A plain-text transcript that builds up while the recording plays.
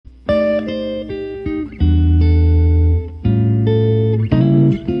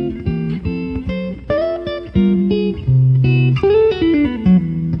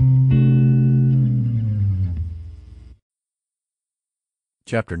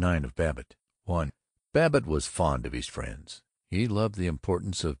Chapter 9 of Babbitt. 1. Babbitt was fond of his friends. He loved the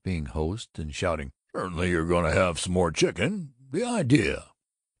importance of being host and shouting, "Certainly you're going to have some more chicken. The idea!"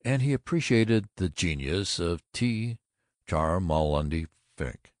 And he appreciated the genius of tea charmolandi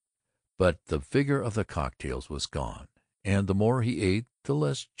Fink. But the vigor of the cocktails was gone, and the more he ate the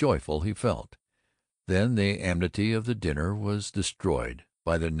less joyful he felt. Then the amity of the dinner was destroyed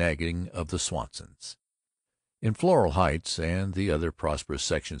by the nagging of the Swansons. In Floral Heights and the other prosperous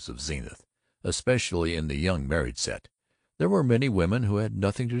sections of Zenith, especially in the young married set, there were many women who had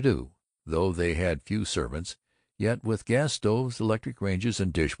nothing to do. Though they had few servants, yet with gas stoves, electric ranges,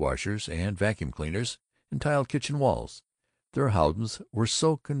 and dish-washers, and vacuum cleaners, and tiled kitchen walls, their houses were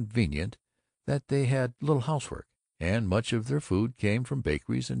so convenient that they had little housework, and much of their food came from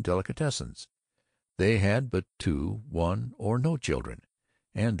bakeries and delicatessens. They had but two, one, or no children,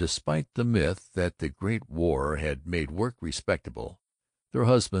 and despite the myth that the Great War had made work respectable, their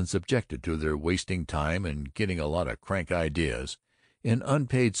husbands objected to their wasting time and getting a lot of crank ideas in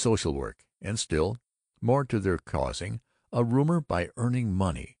unpaid social work, and still more to their causing a rumor by earning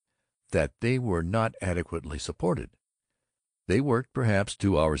money that they were not adequately supported. They worked perhaps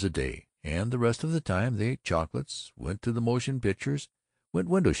 2 hours a day, and the rest of the time they ate chocolates, went to the motion pictures, went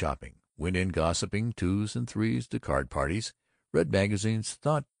window shopping, went in gossiping twos and threes to card parties, read magazines,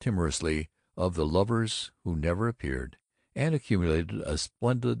 thought timorously of the lovers who never appeared, and accumulated a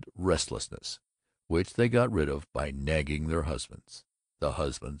splendid restlessness, which they got rid of by nagging their husbands. The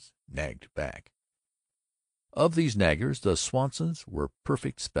husbands nagged back. Of these naggers the Swansons were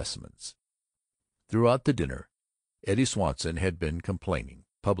perfect specimens. Throughout the dinner Eddie Swanson had been complaining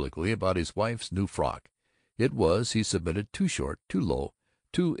publicly about his wife's new frock. It was, he submitted, too short, too low,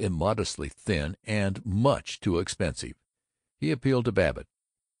 too immodestly thin, and much too expensive. He appealed to Babbitt.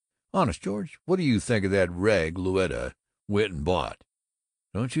 "Honest, George, what do you think of that rag Louetta went and bought?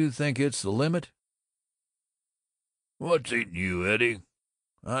 Don't you think it's the limit?" "What's eating you, Eddie?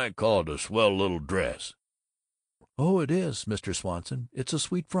 I call it a swell little dress." "Oh, it is, Mr. Swanson. It's a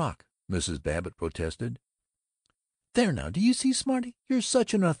sweet frock," Mrs. Babbitt protested. "There now, do you see, Smarty? You're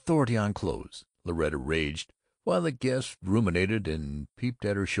such an authority on clothes," Loretta raged, while the guests ruminated and peeped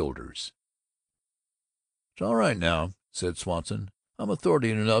at her shoulders. "It's all right now," said Swanson. "I'm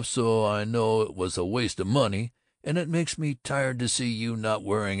authority enough so I know it was a waste of money, and it makes me tired to see you not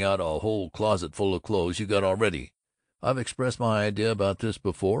wearing out a whole closet full of clothes you got already. I've expressed my idea about this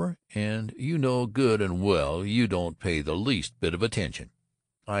before, and you know good and well you don't pay the least bit of attention.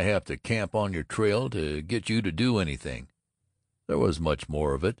 I have to camp on your trail to get you to do anything." There was much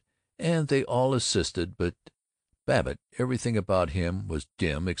more of it, and they all assisted, but Babbitt, everything about him was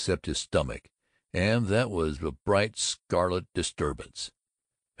dim except his stomach, and that was a bright scarlet disturbance.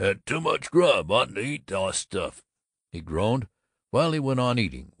 "Had too much grub. Oughtn't to eat all stuff," he groaned, while he went on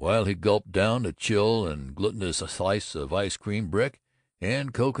eating, while he gulped down a chill and glutinous slice of ice cream brick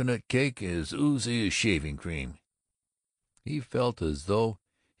and cocoanut cake as oozy as shaving cream. He felt as though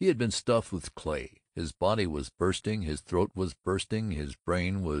he had been stuffed with clay. His body was bursting, his throat was bursting, his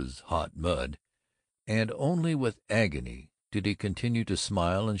brain was hot mud, and only with agony did he continue to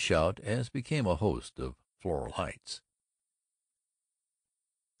smile and shout as became a host of Floral Heights.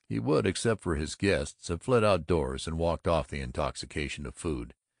 He would, except for his guests, have fled outdoors and walked off the intoxication of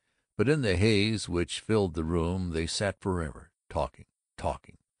food, but in the haze which filled the room they sat forever,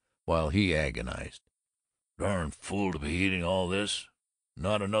 talking, while he agonized. "Darn fool to be eating all this.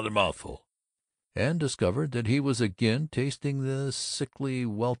 Not another mouthful," and discovered that he was again tasting the sickly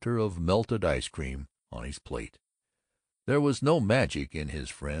welter of melted ice cream on his plate. There was no magic in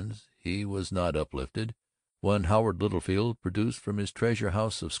his friends. He was not uplifted when Howard Littlefield produced from his treasure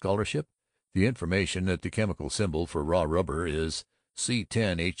house of scholarship the information that the chemical symbol for raw rubber is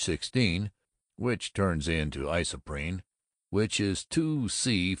C10H16, which turns into isoprene, which is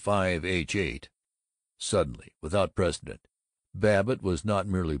 2C5H8. Suddenly, without precedent, Babbitt was not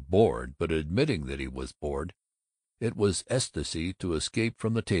merely bored, but admitting that he was bored. It was ecstasy to escape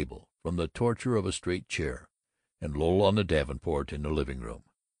from the table, from the torture of a straight chair, and loll on the davenport in the living-room.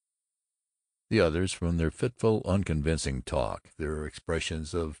 The others, from their fitful, unconvincing talk, their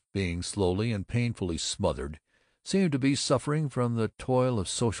expressions of being slowly and painfully smothered, seemed to be suffering from the toil of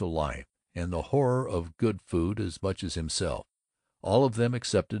social life and the horror of good food as much as himself. All of them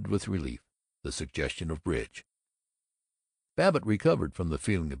accepted with relief the suggestion of bridge. Babbitt recovered from the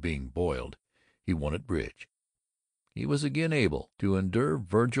feeling of being boiled. He won at bridge. He was again able to endure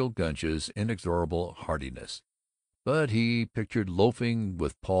Vergil Gunch's inexorable heartiness, but he pictured loafing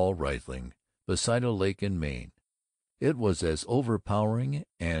with Paul Riesling beside a lake in Maine. It was as overpowering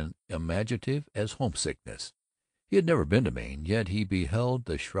and imaginative as homesickness. He had never been to Maine, yet he beheld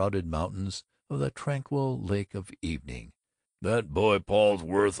the shrouded mountains of the tranquil lake of evening. "That boy Paul's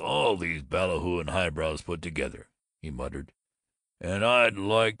worth all these ballyhooing highbrows put together," he muttered, "and I'd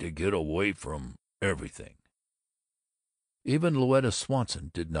like to get away from everything." Even Louetta Swanson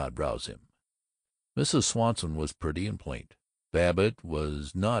did not rouse him. Mrs. Swanson was pretty and plain. Babbitt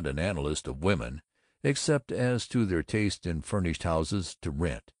was not an analyst of women, except as to their taste in furnished houses to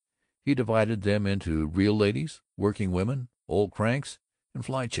rent. He divided them into real ladies, working women, old cranks, and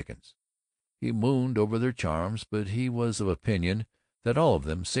fly chickens. He mooned over their charms, but he was of opinion that all of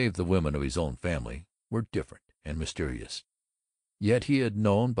them, save the women of his own family, were different and mysterious. Yet he had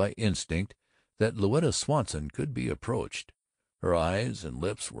known by instinct that Louetta Swanson could be approached. Her eyes and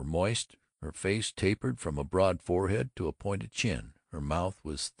lips were moist, her face tapered from a broad forehead to a pointed chin. Her mouth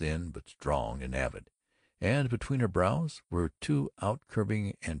was thin but strong and avid, and between her brows were two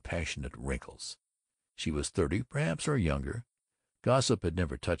out-curving and passionate wrinkles. She was 30, perhaps, or younger. Gossip had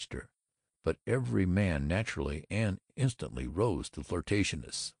never touched her, but every man naturally and instantly rose to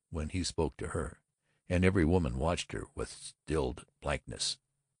flirtatiousness when he spoke to her, and every woman watched her with stilled blankness.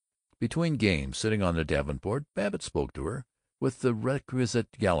 Between games, sitting on the davenport, Babbitt spoke to her with the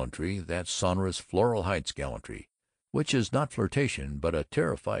requisite gallantry, that sonorous Floral Heights gallantry, which is not flirtation but a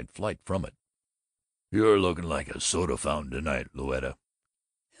terrified flight from it. "You're looking like a soda fountain tonight, Louetta."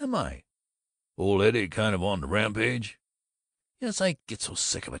 "Am I?" "Old Eddie kind of on the rampage?" "Yes, I get so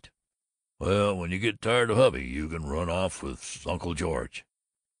sick of it." "Well, when you get tired of hubby, you can run off with Uncle George."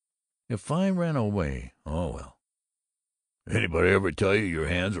 "If I ran away, oh, well." "Anybody ever tell you your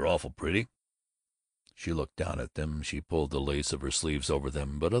hands are awful pretty?" She looked down at them. She pulled the lace of her sleeves over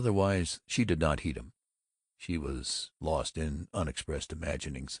them, but otherwise she did not heed him. She was lost in unexpressed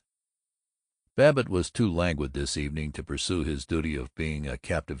imaginings. Babbitt was too languid this evening to pursue his duty of being a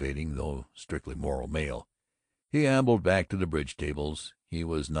captivating, though strictly moral male. He ambled back to the bridge tables. He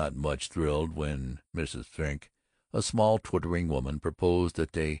was not much thrilled when Mrs. Frink, a small twittering woman, proposed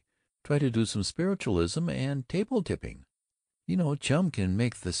that they try to do some spiritualism and table-tipping. "You know, Chum can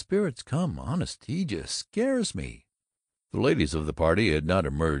make the spirits come. Honest, he just scares me." The ladies of the party had not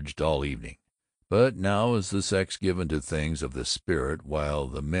emerged all evening, but now, as the sex given to things of the spirit while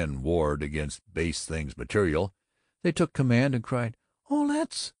the men warred against base things material, they took command and cried, "Oh,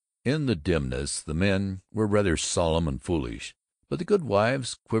 let's—" In the dimness the men were rather solemn and foolish, but the good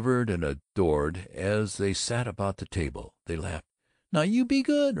wives quivered and adored as they sat about the table. They laughed, "Now you be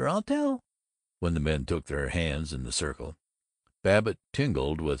good, or I'll tell," when the men took their hands in the circle. Babbitt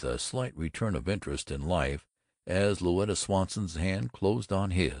tingled with a slight return of interest in life as Louetta Swanson's hand closed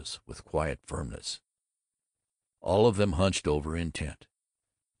on his with quiet firmness. All of them hunched over, intent.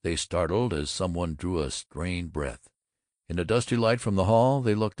 They startled as some one drew a strained breath. In the dusty light from the hall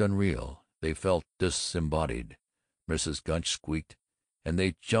they looked unreal. They felt disembodied. Mrs. Gunch squeaked, and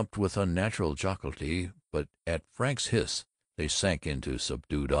they jumped with unnatural jocularity, but at Frank's hiss they sank into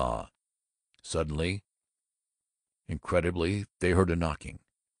subdued awe. Suddenly, incredibly, they heard a knocking.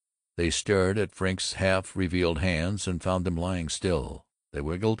 They stared at Frink's half-revealed hands and found them lying still. They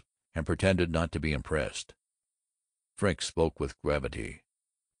wiggled and pretended not to be impressed. Frink spoke with gravity.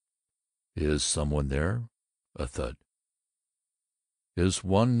 "Is someone there?" A thud. "Is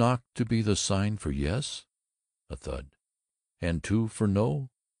one knock to be the sign for yes?" A thud. "And two for no?"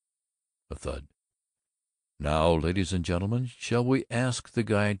 A thud. "Now, ladies and gentlemen, shall we ask the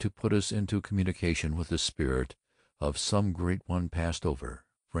guide to put us into communication with the spirit of some great one passed over?"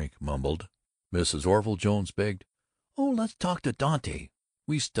 Frink mumbled. Mrs. Orville Jones begged, "Oh, let's talk to Dante.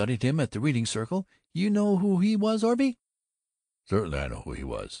 We studied him at the reading circle. You know who he was, Orvie?" "Certainly I know who he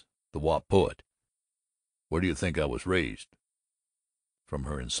was. The Wop poet. Where do you think I was raised?" From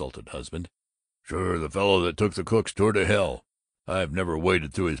her insulted husband. "Sure, the fellow that took the Cook's tour to hell. I've never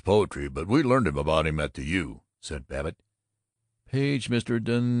waded through his poetry, but we learned about him at the U," said Babbitt. "Page, Mr.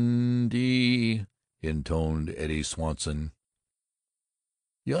 Dundee," intoned Eddie Swanson.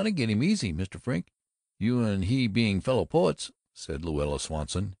 "You ought to get him easy, Mr. Frink, you and he being fellow poets," said Louetta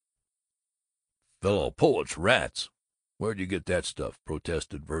Swanson. "Fellow poets, rats! Where'd you get that stuff?"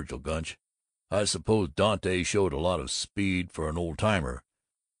 protested Vergil Gunch. "I suppose Dante showed a lot of speed for an old-timer.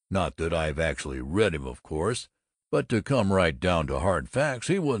 Not that I've actually read him, of course, but to come right down to hard facts,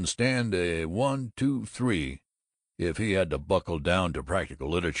 he wouldn't stand a 1, 2, 3 if he had to buckle down to practical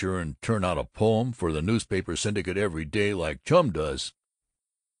literature and turn out a poem for the newspaper syndicate every day like Chum does."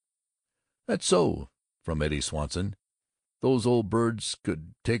 "That's so," from Eddie Swanson. "Those old birds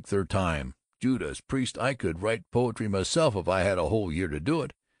could take their time. Judas Priest, I could write poetry myself if I had a whole year to do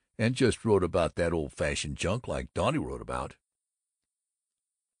it, and just wrote about that old-fashioned junk like Dante wrote about."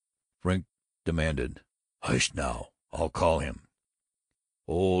 Frink demanded, Hush now, I'll call him.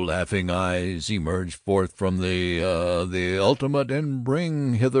 Oh, laughing eyes, emerge forth from the ultimate, and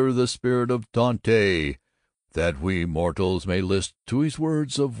bring hither the spirit of Dante, that we mortals may list to his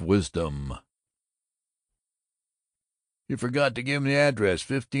words of wisdom. You forgot to give him the address,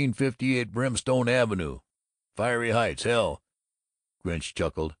 1558 Brimstone Avenue, Fiery Heights. Hell, Grinch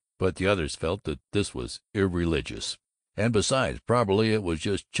chuckled, but the others felt that this was irreligious. And besides, probably it was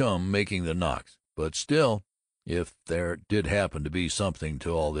just Chum making the knocks. But still, if there did happen to be something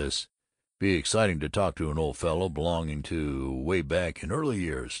to all this, be exciting to talk to an old fellow belonging to way back in early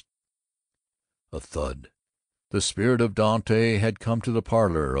years. A thud. The spirit of Dante had come to the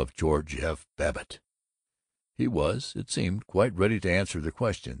parlor of George F. Babbitt. He was, it seemed, quite ready to answer their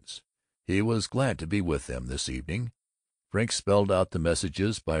questions. He was glad to be with them this evening. Frink spelled out the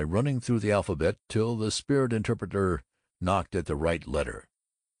messages by running through the alphabet till the spirit interpreter knocked at the right letter.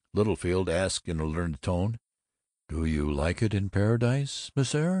 Littlefield asked in a learned tone, "Do you like it in paradise,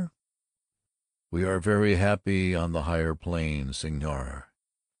 Monsieur?" "We are very happy on the higher plane, Signor.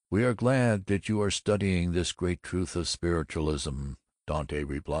 We are glad that you are studying this great truth of spiritualism," Dante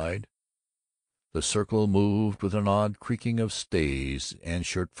replied. The circle moved with an odd creaking of stays and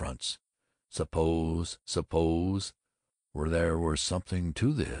shirt-fronts. Suppose there were something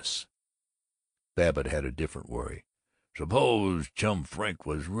to this. Babbitt had a different worry. Suppose Chum Frink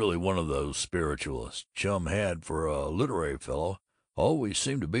was really one of those spiritualists. Chum had, for a literary fellow, always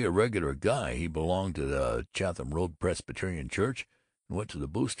seemed to be a regular guy. He belonged to the Chatham Road Presbyterian Church, and went to the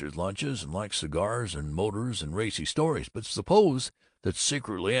boosters' lunches, and liked cigars and motors and racy stories. But suppose that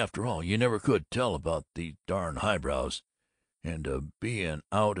secretly, after all, you never could tell about these darn highbrows, and to be an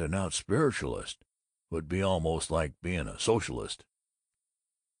out-and-out spiritualist would be almost like being a socialist.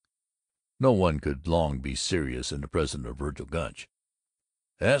 No one could long be serious in the presence of Vergil Gunch.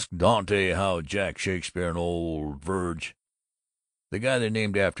 "Ask Dante how Jack Shakespeare and old Verge, the guy they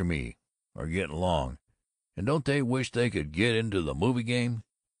named after me, are getting along, and don't they wish they could get into the movie game?"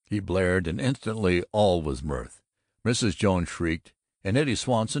 He blared, and instantly all was mirth. Mrs. Jones shrieked, and Eddie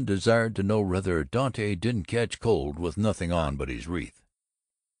Swanson desired to know whether Dante didn't catch cold with nothing on but his wreath.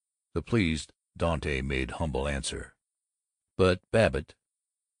 The pleased Dante made humble answer. But Babbitt,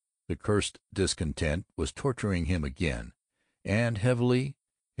 the cursed discontent was torturing him again, and heavily,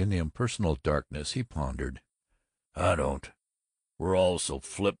 in the impersonal darkness, he pondered, "I don't. We're all so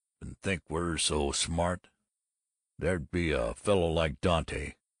flip and think we're so smart. There'd be a fellow like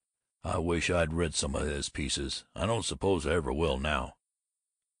Dante. I wish I'd read some of his pieces. I don't suppose I ever will now."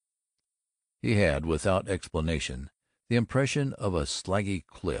 He had, without explanation, the impression of a slaggy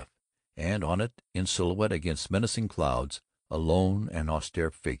cliff, and on it, in silhouette against menacing clouds, a lone and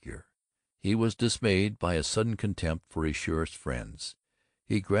austere figure. He was dismayed by a sudden contempt for his surest friends.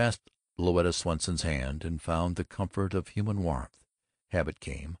 He grasped Louetta Swanson's hand, and found the comfort of human warmth. Habit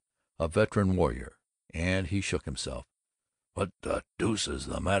came, a veteran warrior, and he shook himself. "What the deuce is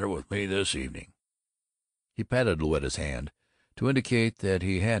the matter with me this evening?" He patted Louetta's hand, to indicate that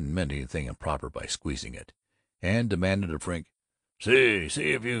he hadn't meant anything improper by squeezing it, and demanded of Frink, See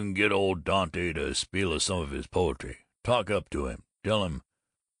if you can get old Dante to spiel us some of his poetry. Talk up to him. Tell him,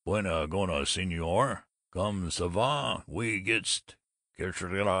 Buena gona, senor. Come ça va? We get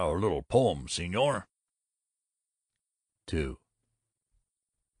our little poem, senor." 2.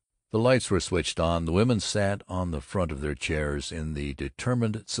 The lights were switched on. The women sat on the front of their chairs in the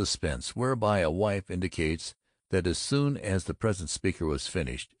determined suspense whereby a wife indicates that as soon as the present speaker was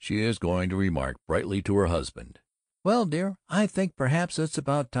finished she is going to remark brightly to her husband, "Well, dear, I think perhaps it's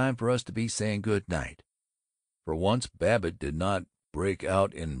about time for us to be saying good night." For once Babbitt did not break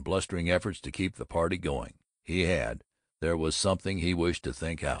out in blustering efforts to keep the party going. There was something he wished to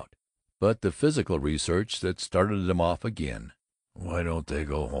think out. But the physical research that started him off again, "Why don't they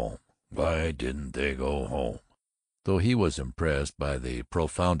go home? Why didn't they go home?" Though he was impressed by the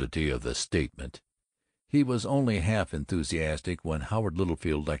profundity of the statement, he was only half enthusiastic when Howard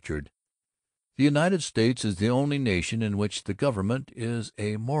Littlefield lectured, "The United States is the only nation in which the government is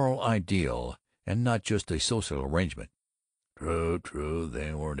a moral ideal and not just a social arrangement." True,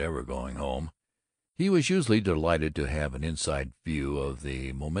 they weren't ever going home. He was usually delighted to have an inside view of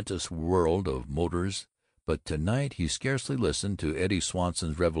the momentous world of motors, but tonight he scarcely listened to Eddie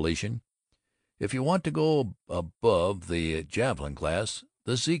Swanson's revelation, "If you want to go above the javelin class,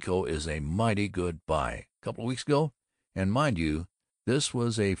 the Zico is a mighty good buy. Couple of weeks ago, and mind you, this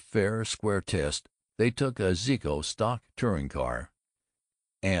was a fair, square test, they took a Zico stock touring car,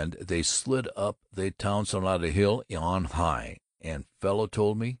 and they slid up the Town Sonata Hill on high, and fellow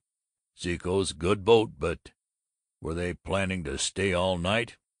told me, Zico's a good boat, but were they planning to stay all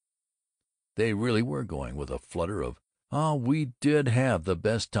night?" They really were going, with a flutter of, "Ah, we did have the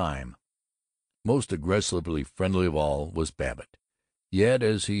best time." Most aggressively friendly of all was Babbitt. Yet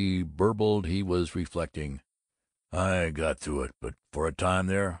as he burbled he was reflecting, "I got through it, but for a time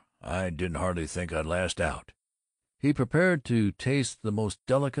there I didn't hardly think I'd last out." He prepared to taste the most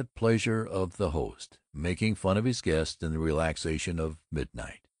delicate pleasure of the host, making fun of his guest in the relaxation of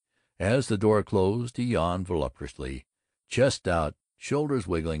midnight. As the door closed he yawned voluptuously, chest out, shoulders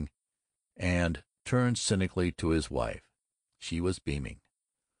wiggling, and turned cynically to his wife. She was beaming.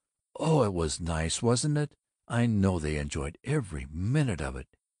 "Oh, it was nice, wasn't it? I know they enjoyed every minute of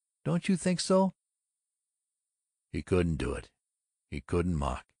it. Don't you think so?" He couldn't do it. He couldn't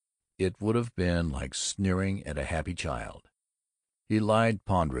mock. It would have been like sneering at a happy child. He lied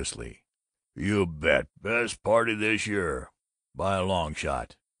ponderously, "You bet. Best party this year, by a long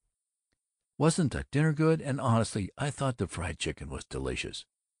shot." "Wasn't the dinner good? And honestly, I thought the fried chicken was delicious."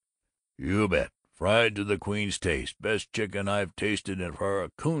 "You bet. Fried to the Queen's taste. Best chicken I've tasted for a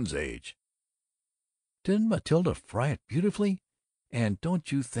coon's age." "Didn't Matilda fry it beautifully? And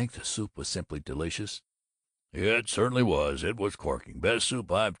don't you think the soup was simply delicious?" "It certainly was. It was corking. Best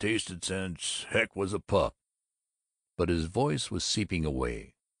soup I've tasted since Heck was a pup." But his voice was seeping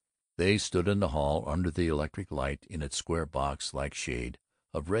away. They stood in the hall, under the electric light in its square box-like shade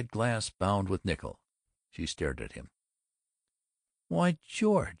of red glass bound with nickel. She stared at him. "Why,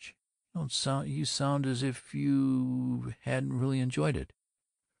 George, you sound as if you hadn't really enjoyed it."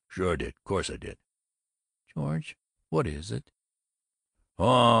 "Sure I did. Course I did." "George, what is it?"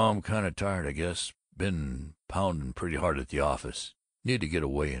 "Oh, I'm kind of tired, I guess. Been pounding pretty hard at the office. Need to get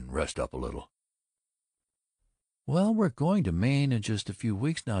away and rest up a little." "Well, we're going to Maine in just a few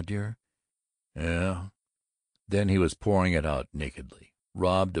weeks now, dear." "Yeah." Then he was pouring it out nakedly,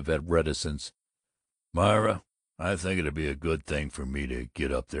 robbed of reticence. "Myra, I think it'd be a good thing for me to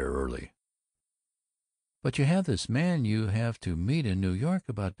get up there early." "But you have this man you have to meet in New York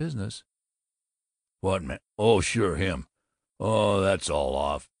about business." "What man? Oh, sure, him. Oh, that's all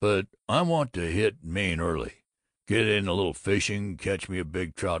off. But I want to hit Maine early. Get in a little fishing, catch me a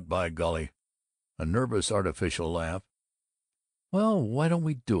big trout, by golly." A nervous artificial laugh. "Well, why don't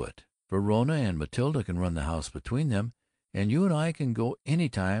we do it? Verona and Matilda can run the house between them, and you and I can go any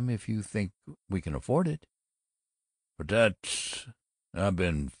time if you think we can afford it." "But that's I've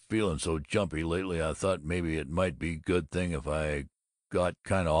been feeling so jumpy lately I thought maybe it might be a good thing if I got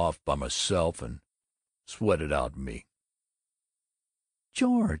kind of off by myself and sweated out me."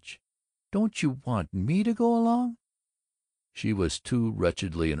 "George, don't you want me to go along?" She was too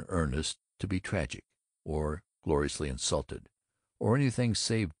wretchedly in earnest to be tragic, or gloriously insulted, or anything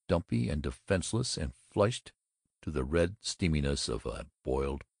save dumpy and defenseless and flushed to the red steaminess of a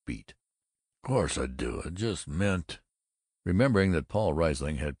boiled beet. "Course I do. It just meant—" Remembering that Paul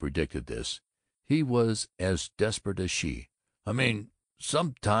Riesling had predicted this, he was as desperate as she. "I mean,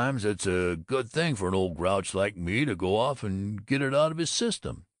 sometimes it's a good thing for an old grouch like me to go off and get it out of his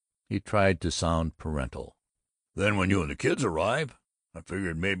system." He tried to sound parental. "Then when you and the kids arrive, I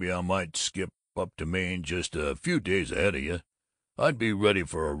figured maybe I might skip up to Maine just a few days ahead of you. I'd be ready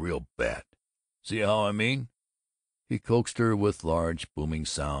for a real bat. See how I mean?" He coaxed her with large booming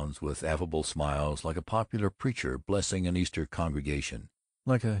sounds, with affable smiles, like a popular preacher blessing an Easter congregation,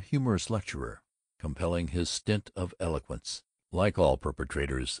 like a humorous lecturer completing his stint of eloquence, like all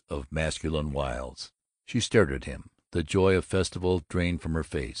perpetrators of masculine wiles. She stared at him, the joy of festival drained from her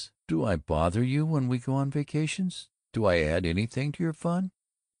face. "Do I bother you when we go on vacations? Do I add anything to your fun?"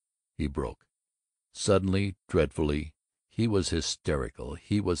 He broke. Suddenly, dreadfully, he was hysterical.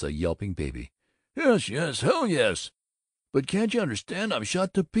 He was a yelping baby. "Yes, yes, hell yes! But can't you understand? I'm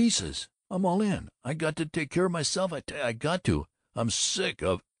shot to pieces. I'm all in. I got to take care of myself. I got to. I'm sick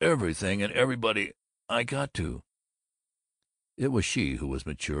of everything and everybody. I got to." It was she who was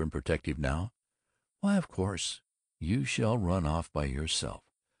mature and protective now. "Why, of course, you shall run off by yourself.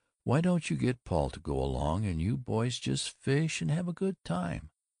 Why don't you get Paul to go along, and you boys just fish and have a good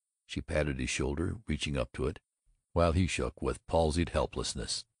time?" She patted his shoulder, reaching up to it, while he shook with palsied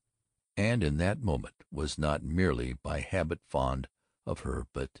helplessness, and in that moment was not merely by habit fond of her,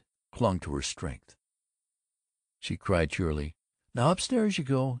 but clung to her strength. She cried cheerily, "Now upstairs you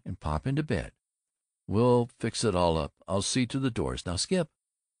go, and pop into bed. We'll fix it all up. I'll see to the doors. Now skip."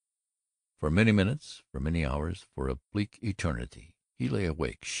 For many minutes, for many hours, for a bleak eternity, he lay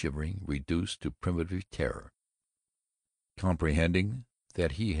awake, shivering, reduced to primitive terror, comprehending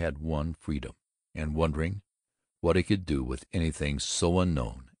that he had won freedom, and wondering what he could do with anything so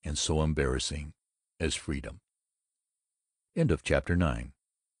unknown and so embarrassing as freedom. Chapter 9